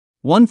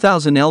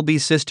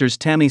1000-Lb.Sisters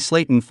Tammy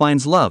Slaton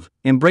finds love,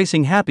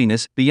 embracing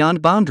happiness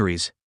beyond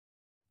boundaries.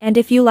 And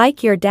if you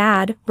like your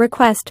dad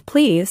request,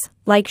 please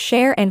like,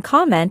 share and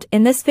comment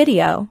in this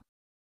video.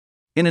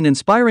 In an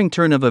inspiring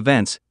turn of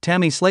events,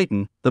 Tammy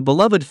Slaton, the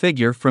beloved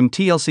figure from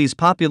TLC's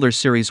popular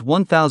series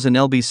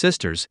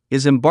 1000-Lb.Sisters,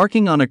 is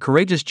embarking on a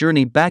courageous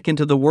journey back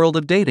into the world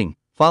of dating,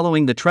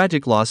 following the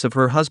tragic loss of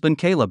her husband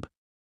Caleb.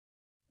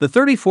 The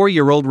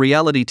 34-year-old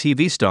reality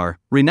TV star,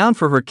 renowned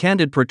for her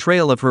candid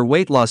portrayal of her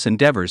weight loss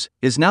endeavors,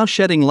 is now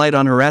shedding light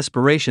on her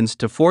aspirations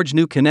to forge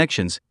new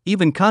connections,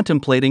 even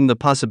contemplating the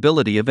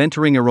possibility of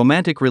entering a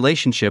romantic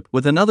relationship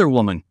with another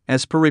woman,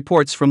 as per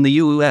reports from the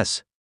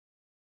U.S.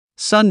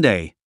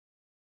 Sunday.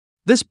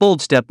 This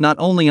bold step not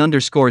only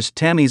underscores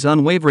Tammy's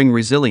unwavering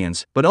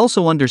resilience but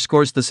also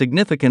underscores the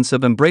significance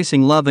of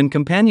embracing love and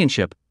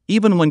companionship,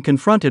 even when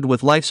confronted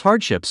with life's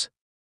hardships.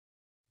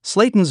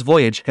 Slaton's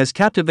voyage has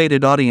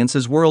captivated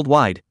audiences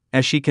worldwide,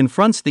 as she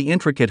confronts the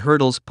intricate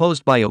hurdles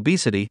posed by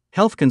obesity,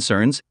 health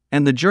concerns,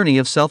 and the journey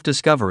of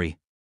self-discovery.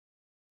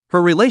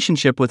 Her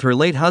relationship with her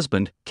late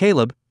husband,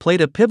 Caleb, played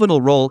a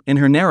pivotal role in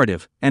her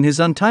narrative, and his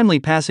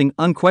untimely passing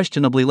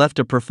unquestionably left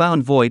a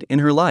profound void in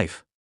her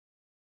life.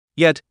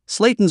 Yet,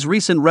 Slaton's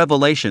recent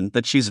revelation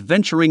that she's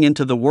venturing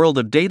into the world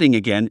of dating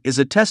again is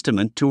a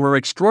testament to her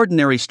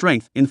extraordinary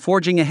strength in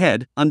forging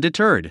ahead,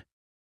 undeterred.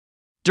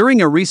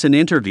 During a recent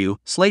interview,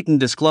 Slaton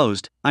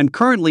disclosed, "I'm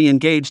currently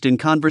engaged in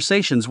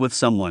conversations with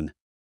someone.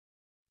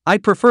 I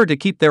prefer to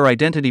keep their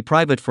identity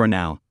private for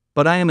now,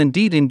 but I am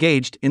indeed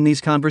engaged in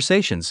these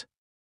conversations."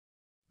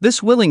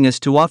 This willingness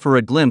to offer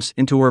a glimpse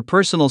into her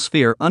personal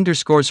sphere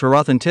underscores her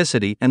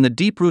authenticity and the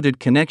deep-rooted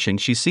connection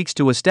she seeks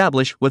to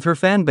establish with her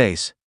fan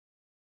base.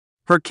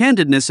 Her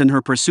candidness in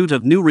her pursuit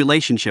of new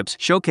relationships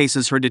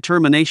showcases her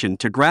determination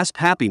to grasp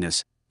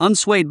happiness,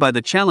 unswayed by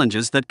the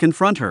challenges that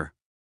confront her.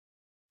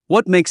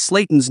 What makes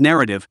Slaton's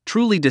narrative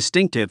truly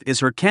distinctive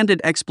is her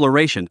candid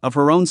exploration of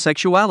her own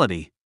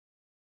sexuality.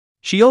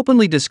 She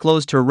openly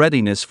disclosed her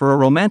readiness for a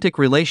romantic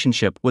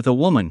relationship with a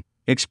woman,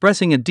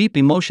 expressing a deep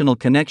emotional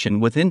connection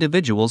with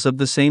individuals of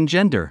the same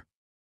gender.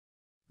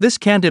 This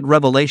candid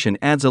revelation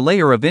adds a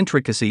layer of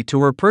intricacy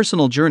to her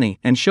personal journey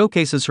and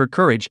showcases her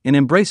courage in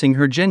embracing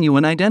her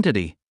genuine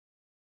identity.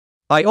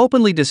 By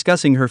openly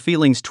discussing her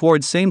feelings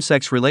towards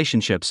same-sex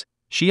relationships,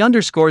 she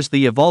underscores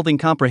the evolving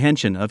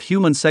comprehension of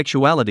human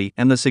sexuality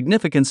and the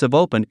significance of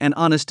open and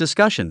honest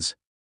discussions.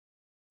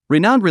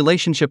 Renowned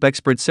relationship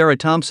expert Sarah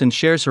Thompson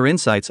shares her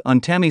insights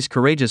on Tammy's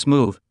courageous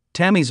move.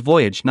 Tammy's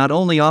voyage not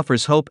only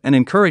offers hope and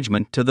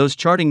encouragement to those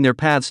charting their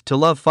paths to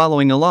love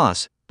following a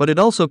loss, but it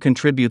also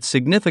contributes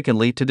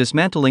significantly to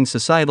dismantling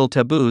societal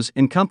taboos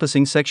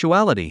encompassing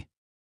sexuality.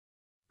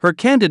 Her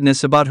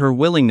candidness about her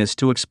willingness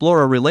to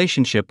explore a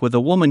relationship with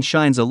a woman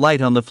shines a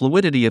light on the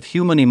fluidity of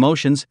human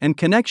emotions and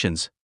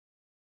connections.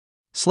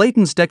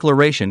 Slaton's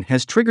declaration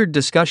has triggered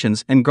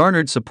discussions and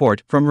garnered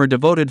support from her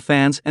devoted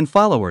fans and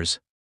followers.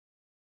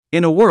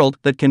 In a world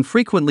that can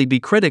frequently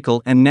be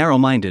critical and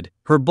narrow-minded,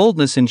 her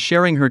boldness in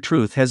sharing her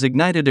truth has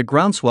ignited a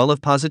groundswell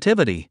of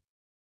positivity.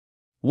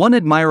 One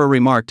admirer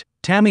remarked,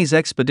 "Tammy's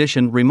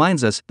expedition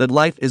reminds us that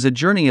life is a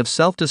journey of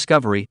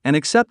self-discovery and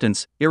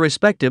acceptance,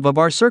 irrespective of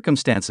our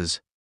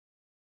circumstances."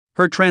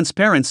 Her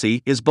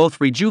transparency is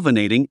both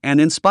rejuvenating and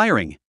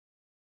inspiring.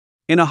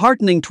 In a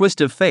heartening twist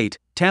of fate,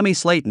 Tammy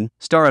Slaton,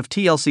 star of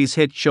TLC's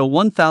hit show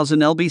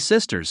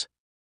 1000-Lb.Sisters,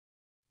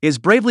 is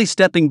bravely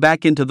stepping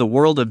back into the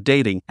world of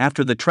dating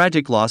after the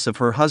tragic loss of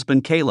her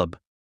husband Caleb.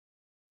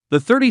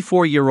 The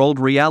 34-year-old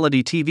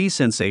reality TV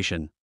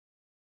sensation,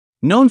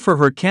 known for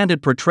her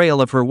candid portrayal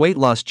of her weight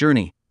loss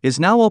journey, is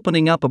now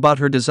opening up about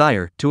her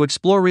desire to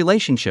explore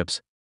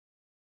relationships,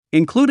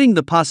 including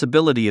the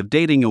possibility of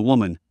dating a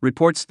woman,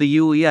 reports the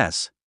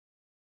U.S.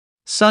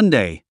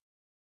 Sunday.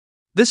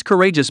 This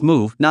courageous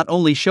move not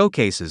only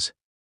showcases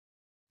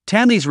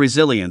Tammy's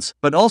resilience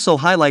but also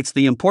highlights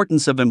the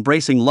importance of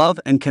embracing love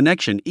and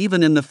connection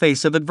even in the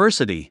face of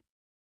adversity.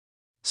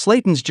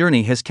 Slaton's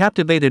journey has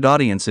captivated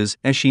audiences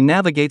as she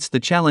navigates the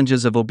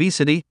challenges of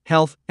obesity,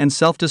 health, and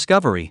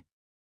self-discovery.